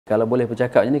Kalau boleh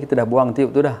bercakap macam ni, kita dah buang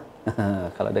tiup tu dah.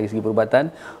 Kalau dari segi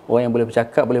perubatan, orang yang boleh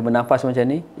bercakap, boleh bernafas macam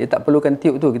ni, dia tak perlukan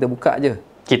tiup tu, kita buka je.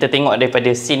 Kita tengok daripada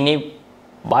scene ni,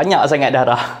 banyak sangat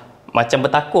darah. Macam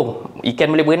bertakung.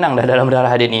 Ikan boleh berenang dah dalam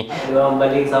darah dia ni. Ada orang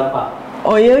baling sampah.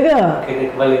 Oh ya ke?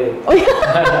 Kena kepala. Oh ya.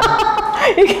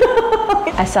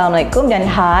 Assalamualaikum dan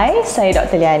hai, saya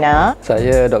Dr. Liyana.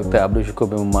 Saya Dr. Abdul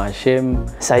Syukur bin Muhammad Hashim.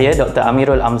 Saya Dr.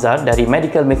 Amirul Amzar dari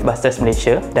Medical Mythbusters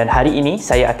Malaysia. Dan hari ini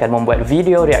saya akan membuat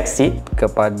video reaksi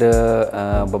kepada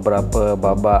beberapa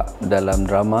babak dalam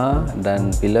drama dan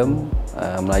filem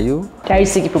Melayu dari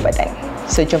segi perubatan.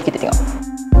 So jom kita tengok.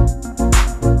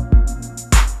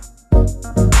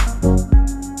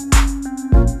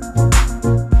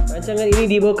 Rancangan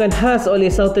ini dibawakan khas oleh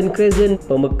Southern Crescent,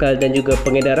 pembekal dan juga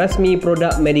pengedar rasmi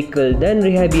produk medical dan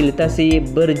rehabilitasi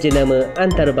berjenama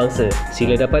Antarabangsa.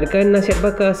 Sila dapatkan nasihat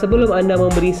bakar sebelum anda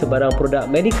memberi sebarang produk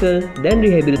medical dan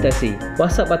rehabilitasi.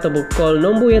 WhatsApp ataupun call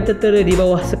nombor yang tertera di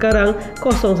bawah sekarang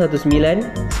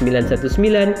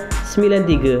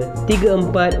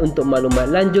 019-919-9334 untuk maklumat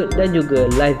lanjut dan juga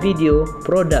live video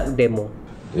produk demo.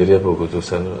 Jadi apa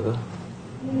keputusan tu?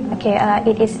 Okay,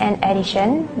 it is an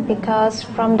addition because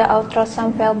from the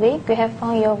ultrasound pelvic, we have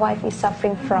found your wife is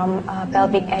suffering from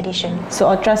pelvic adhesion. So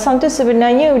ultrasound tu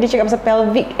sebenarnya dia cakap pasal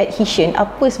pelvic adhesion.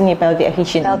 Apa sebenarnya pelvic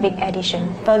adhesion? Pelvic adhesion.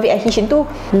 Pelvic adhesion tu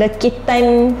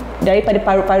lekitan daripada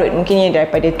parut-parut, mungkin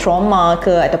daripada trauma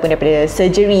ke ataupun daripada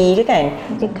surgery ke kan?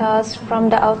 Because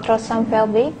from the ultrasound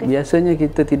pelvic, biasanya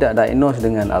kita tidak diagnose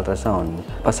dengan ultrasound.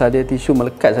 Pasal dia tisu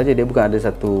melekat saja, dia bukan ada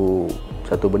satu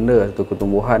benda, satu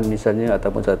ketumbuhan misalnya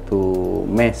ataupun satu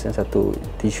mass, satu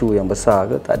tisu yang besar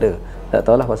ke, tak ada. Tak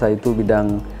tahulah pasal itu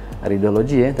bidang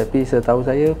radiologi tapi setahu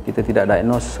saya kita tidak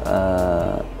diagnose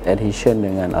adhesion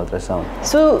dengan ultrasound.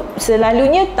 So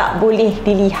selalunya tak boleh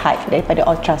dilihat daripada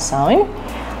ultrasound.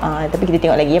 Tapi kita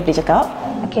tengok lagi boleh cakap.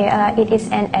 Okay, it is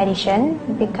an addition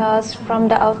because from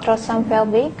the ultrasound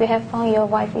pelvic, we have found your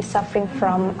wife is suffering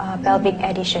from pelvic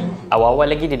adhesion.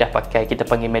 Awal-awal lagi dia dah pakai, kita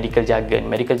panggil medical jargon.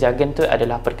 Medical jargon tu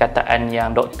adalah perkataan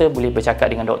yang doktor boleh bercakap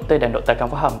dengan doktor dan doktor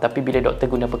akan faham. Tapi bila doktor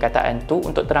guna perkataan tu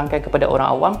untuk terangkan kepada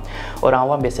orang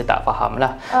awam biasa tak faham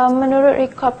lah. Menurut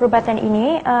rekod perubatan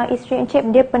ini, isteri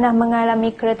Encik dia pernah mengalami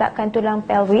keretakan tulang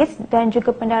pelvis dan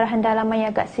juga pendarahan dalaman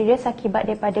yang agak serius akibat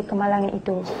daripada kemalangan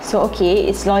itu. So okay,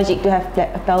 it's logic to have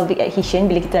pelvic adhesion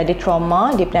bila kita ada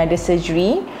trauma, dia pernah ada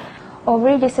surgery.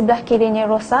 Ovary di sebelah kirinya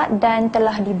rosak dan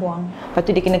telah dibuang. Lepas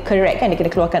tu dia kena correct kan, dia kena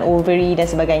keluarkan ovary dan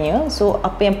sebagainya. So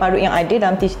apa yang parut yang ada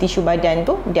dalam tisu-tisu badan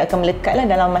tu, dia akan melekat lah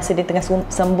dalam masa dia tengah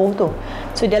sembuh tu.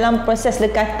 So dalam proses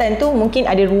lekatan tu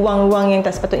mungkin ada ruang-ruang yang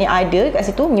tak sepatutnya ada kat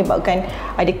situ, menyebabkan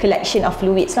ada collection of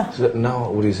fluids lah. So now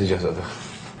what do you suggest, Doctor?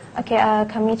 Okey,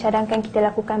 kami cadangkan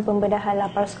kita lakukan pembedahan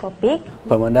laparoskopik.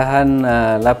 Pembedahan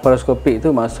laparoskopik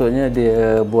tu maksudnya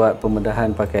dia buat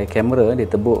pembedahan pakai kamera, dia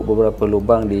tebuk beberapa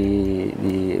lubang di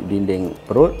dinding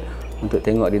perut untuk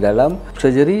tengok di dalam.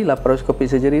 Surgery, laparoskopik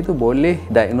surgery tu boleh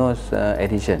diagnose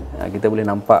adhesion. Kita boleh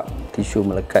nampak tisu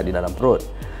melekat di dalam perut,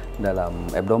 dalam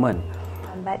abdomen.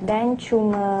 Dan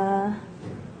cuma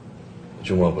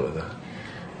apa, Doctor?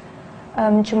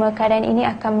 Cuma keadaan ini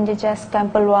akan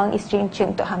menjejaskan peluang isteri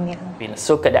Encik untuk hamil.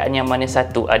 So keadaan yang mana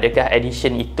satu? Adakah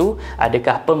adhesion itu?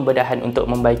 Adakah pembedahan untuk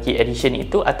membaiki adhesion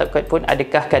itu? Ataupun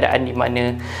adakah keadaan di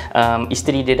mana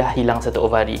isteri dia dah hilang satu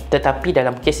ovari? Tetapi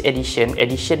dalam kes adhesion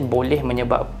boleh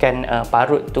menyebabkan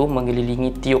parut tu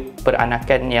mengelilingi tiub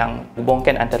peranakan yang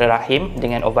hubungkan antara rahim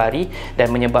dengan ovari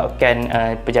dan menyebabkan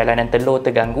perjalanan telur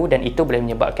terganggu, dan itu boleh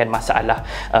menyebabkan masalah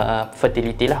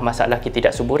fertility lah, masalah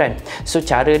ketidaksuburan. So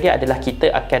cara dia adalah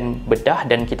kita akan bedah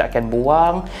dan kita akan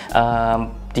buang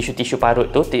tisu-tisu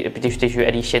parut tu, tisu-tisu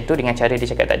adhesion tu dengan cara dia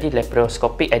cakap tadi,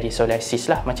 laparoscopic adhesolysis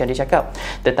lah macam dia cakap.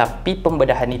 Tetapi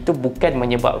pembedahan itu bukan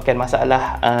menyebabkan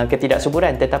masalah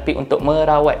ketidaksuburan, tetapi untuk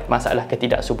merawat masalah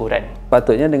ketidaksuburan.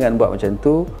 Patutnya dengan buat macam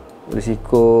tu,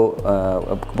 risiko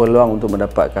peluang untuk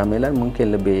mendapat kehamilan mungkin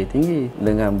lebih tinggi.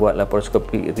 Dengan buat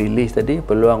laparoscopic release tadi,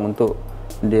 peluang untuk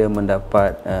dia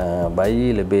mendapat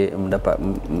bayi, mendapat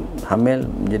hamil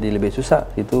menjadi lebih susah.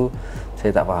 Itu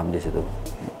saya tak faham di situ.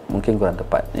 Mungkin kurang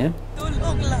tepat ya.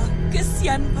 Tolonglah,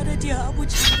 kesian pada dia, Abu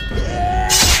Cik.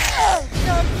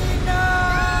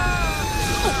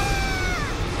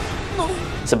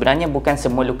 Sebenarnya bukan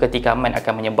semua luka tikaman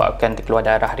akan menyebabkan terkeluar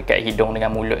darah dekat hidung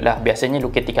dengan mulut lah. Biasanya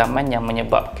luka tikaman yang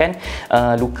menyebabkan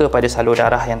luka pada salur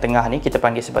darah yang tengah ni kita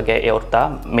panggil sebagai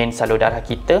aorta, main salur darah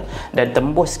kita, dan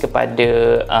tembus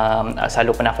kepada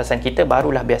salur pernafasan kita,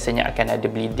 barulah biasanya akan ada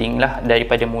bleeding lah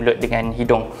daripada mulut dengan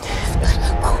hidung.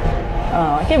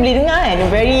 Okay, boleh dengar kan?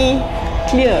 Very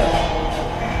clear.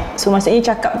 So maksudnya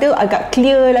cakap tu agak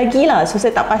clear lagi lah. So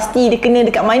saya tak pasti dia kena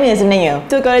dekat mana sebenarnya.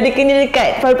 So kalau dia kena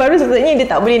dekat paru-paru, sepatutnya dia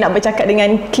tak boleh nak bercakap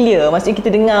dengan clear. Maksudnya kita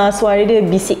dengar suara dia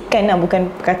bisikan lah, bukan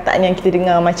perkataan yang kita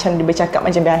dengar macam dia bercakap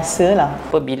macam biasa lah.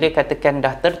 Apabila katakan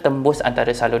dah tertembus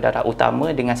antara salur darah utama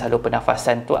dengan salur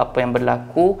pernafasan tu, apa yang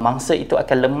berlaku, mangsa itu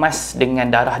akan lemas dengan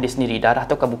darah dia sendiri. Darah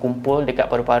tu akan berkumpul dekat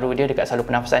paru-paru dia, dekat salur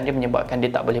pernafasan dia, menyebabkan dia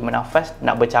tak boleh bernafas,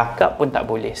 nak bercakap pun tak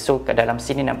boleh. So kat dalam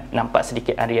sini nampak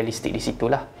sedikit unrealistik di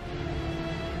situlah.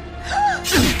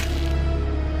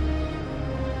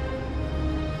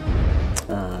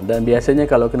 Dan biasanya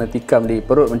kalau kena tikam di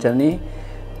perut macam ni,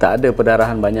 tak ada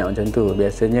perdarahan banyak macam tu.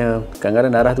 Biasanya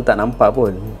kadang-kadang darah tu tak nampak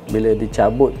pun. Bila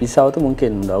dicabut pisau tu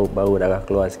mungkin baru darah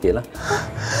keluar sikit lah.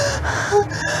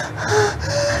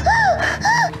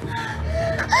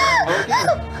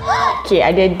 Okay,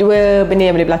 ada dua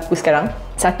benda yang boleh berlaku sekarang.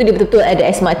 Satu, dia betul-betul ada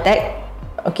asthma attack.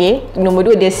 Okay.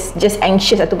 Nombor dua, dia just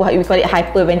anxious ataupun we call it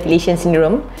hyperventilation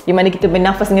syndrome, di mana kita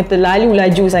bernafas dengan terlalu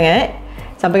laju sangat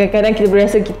sampai kadang-kadang kita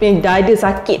berasa kita punya dada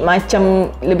sakit, macam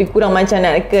lebih kurang macam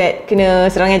nak kena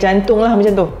serangan jantung lah,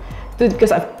 macam tu. Itu because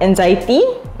of anxiety.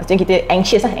 Maksudnya kita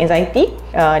anxious lah, anxiety,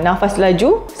 nafas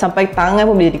laju sampai tangan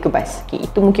pun boleh dikebas. Okay,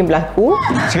 itu mungkin berlaku.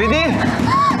 Security!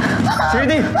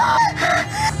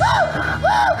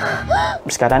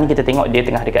 Sekarang ni kita tengok dia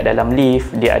tengah dekat dalam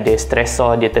lift, dia ada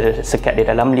stresor, dia tersekat di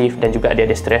dalam lift, dan juga dia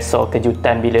ada stresor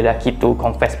kejutan bila lelaki tu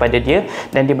confess pada dia,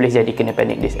 dan dia boleh jadi kena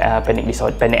panic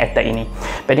disorder, panic attack ini.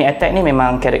 Panic attack ni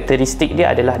memang karakteristik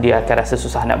dia adalah dia akan rasa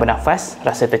susah nak bernafas,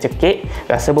 rasa tercekik,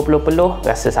 rasa berpeluh-peluh,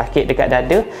 rasa sakit dekat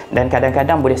dada, dan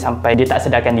kadang-kadang boleh sampai dia tak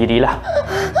sedarkan diri lah.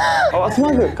 Asma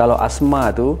ke? Kalau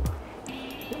asma tu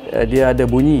dia ada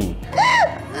bunyi.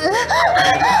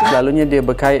 Selalunya dia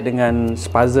berkait dengan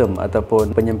spasm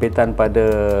ataupun penyempitan pada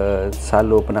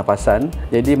salur pernafasan.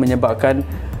 Jadi menyebabkan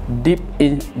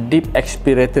deep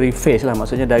expiratory phase lah.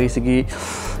 Maksudnya dari segi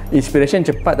inspiration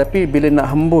cepat, tapi bila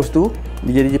nak hembus tu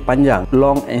dia jadi panjang.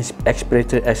 Long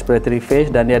expiratory phase,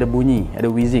 dan dia ada bunyi,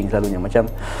 ada wheezing selalunya macam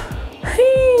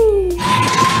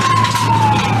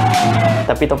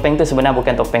Tapi topeng tu sebenarnya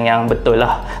bukan topeng yang betul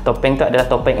lah. Topeng tu adalah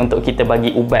topeng untuk kita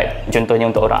bagi ubat. Contohnya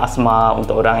untuk orang asma,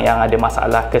 untuk orang yang ada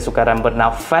masalah kesukaran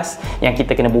bernafas, yang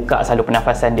kita kena buka salur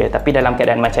pernafasan dia. Tapi dalam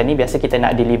keadaan macam ni, biasa kita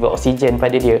nak deliver oksigen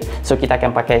pada dia. So kita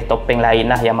akan pakai topeng lain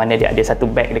lah, yang mana dia ada satu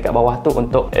bag dekat bawah tu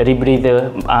untuk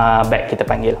rebreather bag kita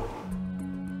panggil.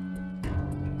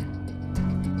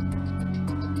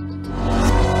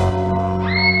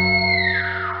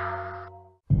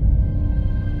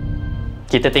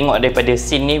 Kita tengok daripada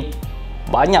scene ni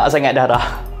banyak sangat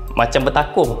darah, macam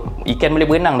bertakung. Ikan boleh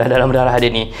berenang dah dalam darah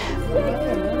dia ni.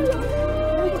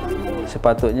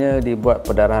 Sepatutnya dibuat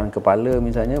perdarahan kepala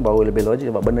misalnya, baru lebih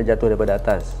logik, sebab benda jatuh daripada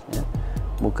atas, ya.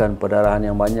 Bukan perdarahan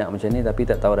yang banyak macam ni tapi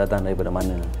tak tahu datang daripada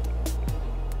mana.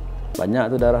 Banyak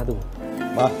tu darah tu.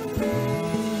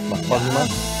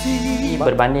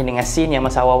 Berbanding dengan scene yang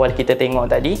masa awal-awal kita tengok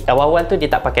tadi, awal-awal tu dia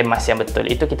tak pakai mask yang betul.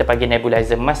 Itu kita pakai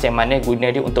nebulizer mask, yang mana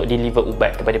guna dia untuk deliver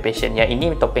ubat kepada pasien. Yang ini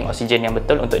topeng oksigen yang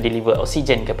betul untuk deliver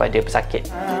oksigen kepada pesakit.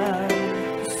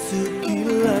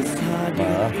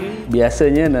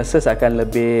 Biasanya nurses akan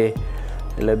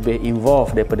lebih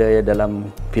involved daripada dalam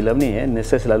filem ni, ya.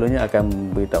 Nurses selalunya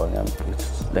akan beritahu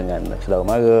dengan saudara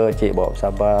mara, cik bawa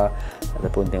bersabar,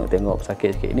 ataupun tengok-tengok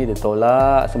pesakit sikit. Ini dia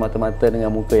tolak semata-mata dengan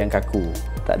muka yang kaku,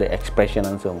 tak ada expression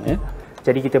langsung, ya.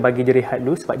 Jadi kita bagi dia rehat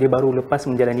dulu sebab dia baru lepas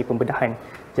menjalani pembedahan.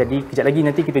 Jadi kejap lagi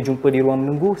nanti kita jumpa di ruang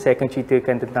menunggu. Saya akan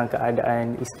ceritakan tentang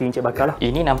keadaan isteri Encik Bakar lah.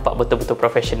 Ini nampak betul-betul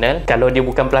profesional. Kalau dia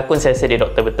bukan pelakon, saya rasa dia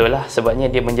doktor betul lah. Sebabnya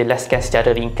dia menjelaskan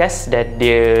secara ringkas dan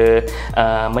dia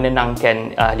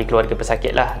menenangkan ahli keluarga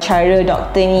pesakit lah. Cara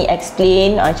doktor ni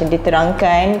explain, macam dia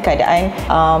terangkan keadaan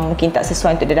mungkin tak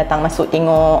sesuai untuk dia datang masuk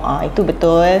tengok, itu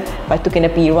betul. Lepas tu kena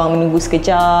pergi ruang menunggu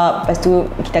sekejap. Lepas tu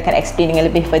kita akan explain dengan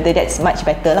lebih further. That's much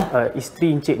better lah.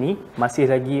 Isteri Encik ni masih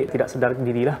lagi tidak sedar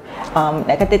diri lah.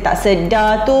 Nak kata tak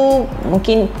sedar tu,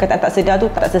 mungkin kata tak sedar tu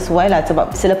tak sesuai lah,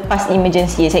 sebab selepas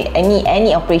emergency,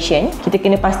 any operation, kita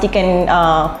kena pastikan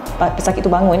pesakit tu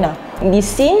bangun lah. Di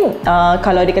scene,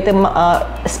 kalau dia kata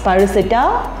separuh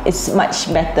sedar, it's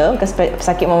much better, because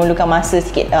pesakit memerlukan masa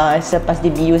sikit selepas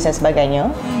dibius dan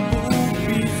sebagainya.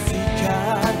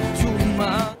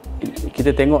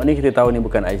 Kita tengok ni, kita tahu ni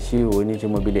bukan ICU, ni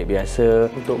cuma bilik biasa.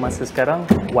 Untuk masa sekarang,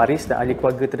 waris dan ahli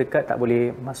keluarga terdekat tak boleh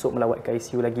masuk melawat ke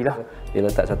ICU lagi lah. Dia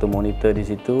letak satu monitor di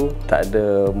situ, tak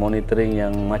ada monitoring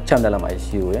yang macam dalam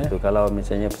ICU, ya. So, kalau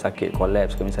misalnya pesakit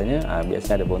collapse ke misalnya,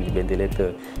 biasanya ada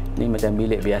ventilator. Ni macam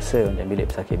bilik biasa, macam bilik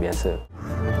pesakit biasa.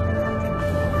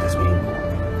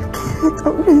 Saya tak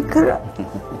boleh gerak.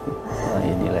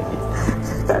 Ini lagi.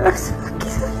 Tak rasa kaki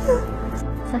saya.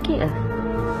 Sakit ke?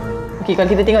 Okay,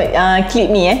 kalau kita tengok klip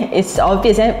ni it's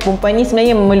obvious perempuan ni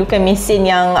sebenarnya memerlukan mesin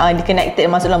yang di-connected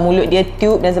masuk dalam mulut dia,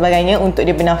 tube dan sebagainya untuk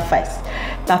dia bernafas.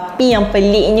 Tapi yang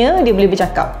peliknya dia boleh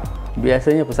bercakap.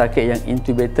 Biasanya pesakit yang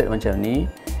intubated macam ni,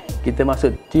 kita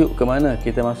masuk tube ke mana?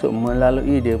 Kita masuk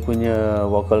melalui dia punya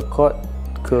vocal cord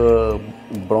ke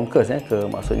bronchus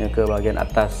maksudnya ke bahagian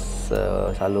atas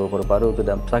salur paru-paru tu,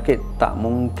 dan pesakit tak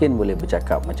mungkin boleh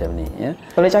bercakap macam ni ya.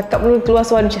 Kalau cakap pun keluar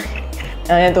suara macam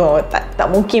tu, tak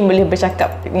mungkin boleh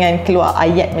bercakap dengan keluar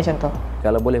ayat macam tu.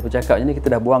 Kalau boleh bercakap macam ni, kita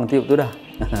dah buang tube tu dah.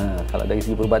 Kalau dari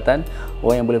segi perubatan,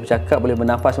 orang yang boleh bercakap, boleh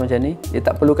bernafas macam ni, dia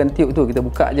tak perlukan tube tu, kita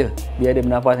buka je, biar dia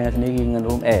bernafas dengan sendiri dengan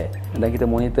room air, dan kita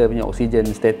monitor punya oksigen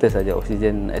status saja,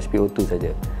 oksigen SpO2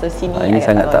 saja. So, sini ini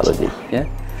sangat tak logik ya.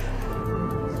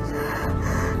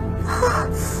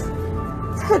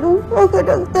 Saya lupa ke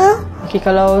doktor? Okay,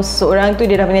 kalau seorang tu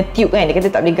dia dah punya tube kan, dia kata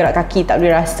tak boleh gerak kaki, tak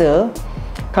boleh rasa.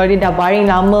 Kalau dia dah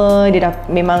baring lama, dia dah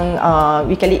memang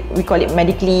we call it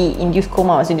medically induced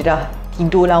coma, maksudnya dia dah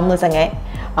tidur lama sangat,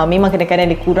 memang kadang-kadang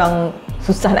dia kurang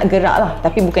susah nak gerak lah,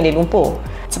 tapi bukan dia lumpuh.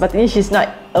 Sepatutnya she's not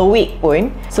awake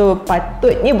pun, so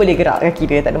patutnya boleh gerak kaki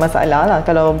dia, tak ada masalah lah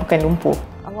kalau bukan lumpuh.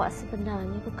 Awak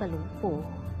sebenarnya bukan lumpuh.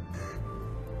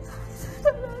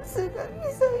 Saya rasa kaki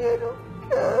saya,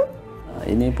 doktor.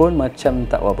 Ini pun macam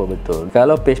tak apa betul.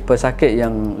 Kalau pesakit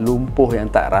yang lumpuh yang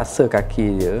tak rasa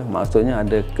kaki dia, maksudnya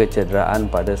ada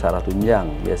kecederaan pada saraf tunjang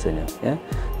biasanya ya.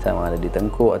 Sama ada di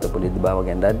tengkuk ataupun di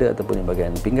bahagian dada ataupun di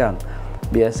bahagian pinggang.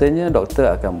 Biasanya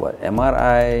doktor akan buat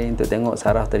MRI untuk tengok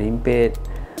saraf terhimpit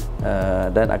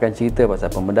dan akan cerita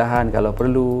pasal pembedahan kalau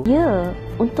perlu. Ya,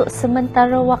 untuk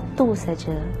sementara waktu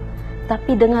saja.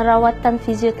 Tapi dengan rawatan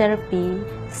fizioterapi,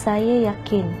 saya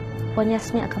yakin Puan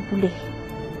Yasmin akan pulih.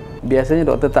 Biasanya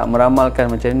doktor tak meramalkan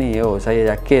macam ni, oh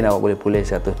saya yakin awak boleh pulih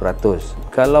 100%.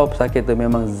 Kalau pesakit tu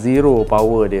memang zero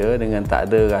power dia dengan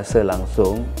tak ada rasa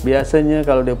langsung, biasanya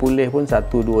kalau dia pulih pun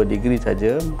 1-2 degree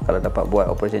saja. Kalau dapat buat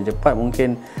operasi cepat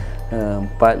mungkin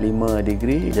 4-5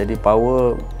 degree, jadi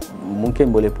power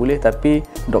mungkin boleh pulih, tapi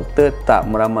doktor tak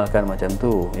meramalkan macam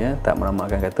tu ya, tak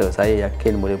meramalkan kata saya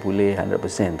yakin boleh pulih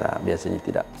 100%, tak, biasanya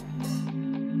tidak.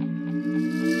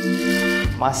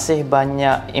 Masih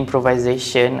banyak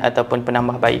improvisation ataupun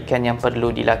penambahbaikan yang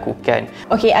perlu dilakukan.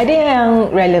 Okey, ada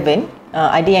yang relevan,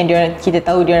 ada yang kita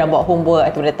tahu dia nak buat homework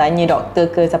atau dia tanya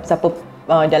doktor ke siapa-siapa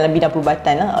dalam bidang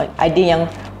perubatan lah. Ada yang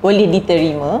boleh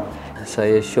diterima.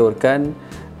 Saya syorkan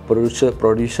producer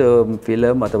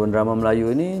filem ataupun drama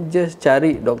Melayu ni just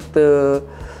cari doktor,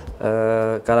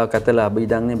 kalau katalah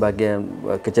bidang ni bahagian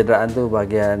kecederaan tu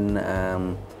bahagian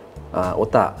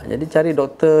otak. Jadi cari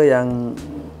doktor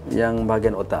yang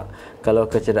bahagian otak. Kalau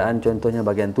kecederaan contohnya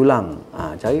bahagian tulang,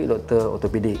 cari doktor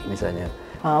ortopedik misalnya.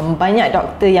 Banyak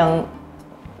doktor yang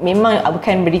memang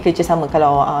bukan beri kerjasama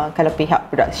kalau pihak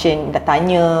production dah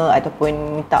tanya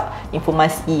ataupun minta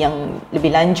informasi yang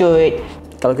lebih lanjut.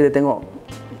 Kalau kita tengok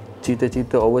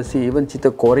cerita-cerita overseas, even cerita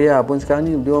Korea pun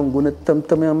sekarang ni dia orang guna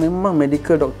term-term yang memang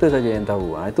medical doctor saja yang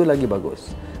tahu. Itu lagi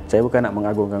bagus. Saya bukan nak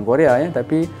mengagungkan Korea ya,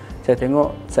 tapi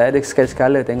saya ada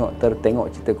sekali-sekala tengok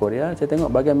cerita Korea, saya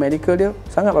tengok bahagian medical dia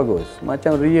sangat bagus,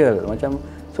 macam real, macam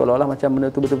seolah-olah macam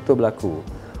benda tu betul-betul berlaku.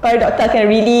 Para doktor akan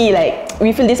really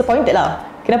we feel disappointed lah.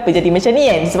 Kenapa jadi macam ni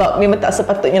kan? Sebab memang tak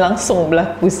sepatutnya langsung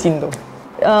berlaku scene tu.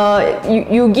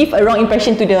 You give a wrong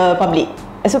impression to the public.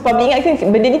 So public ingat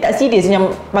kan benda ni tak serius,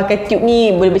 macam pakai tube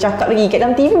ni boleh bercakap lagi, kat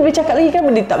dalam TV boleh bercakap lagi kan,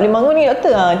 benda tak boleh bangun ni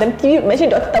doktor. Dalam TV macam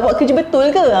doktor tak buat kerja betul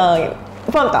ke?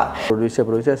 Faham tak?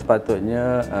 Producer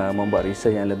sepatutnya membuat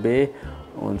research yang lebih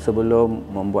sebelum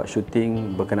membuat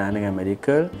syuting berkenaan dengan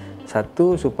medical.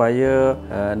 Satu, supaya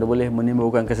dia boleh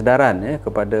menimbulkan kesedaran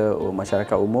kepada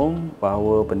masyarakat umum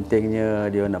bahawa pentingnya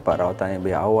dia dapat rawatan yang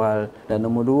lebih awal. Dan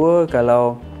nombor dua,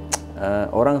 kalau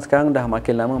orang sekarang dah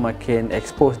makin lama makin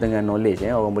expose dengan knowledge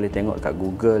orang boleh tengok kat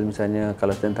Google misalnya,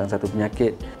 kalau tentang satu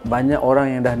penyakit, banyak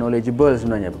orang yang dah knowledgeable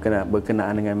sebenarnya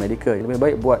berkenaan dengan medical. Lebih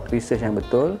baik buat research yang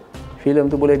betul, filem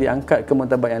tu boleh diangkat ke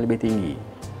martabat yang lebih tinggi.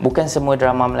 Bukan semua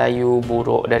drama Melayu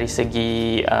buruk dari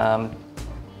segi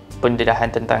pendedahan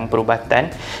tentang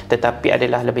perubatan, tetapi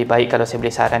adalah lebih baik kalau saya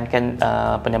boleh sarankan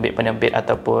penerbit-penerbit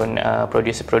ataupun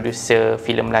producer-producer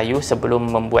filem Melayu sebelum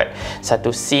membuat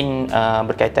satu scene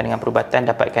berkaitan dengan perubatan,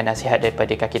 dapatkan nasihat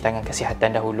daripada kaki tangan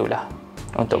kesihatan dahululah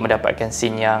untuk mendapatkan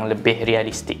scene yang lebih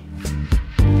realistik.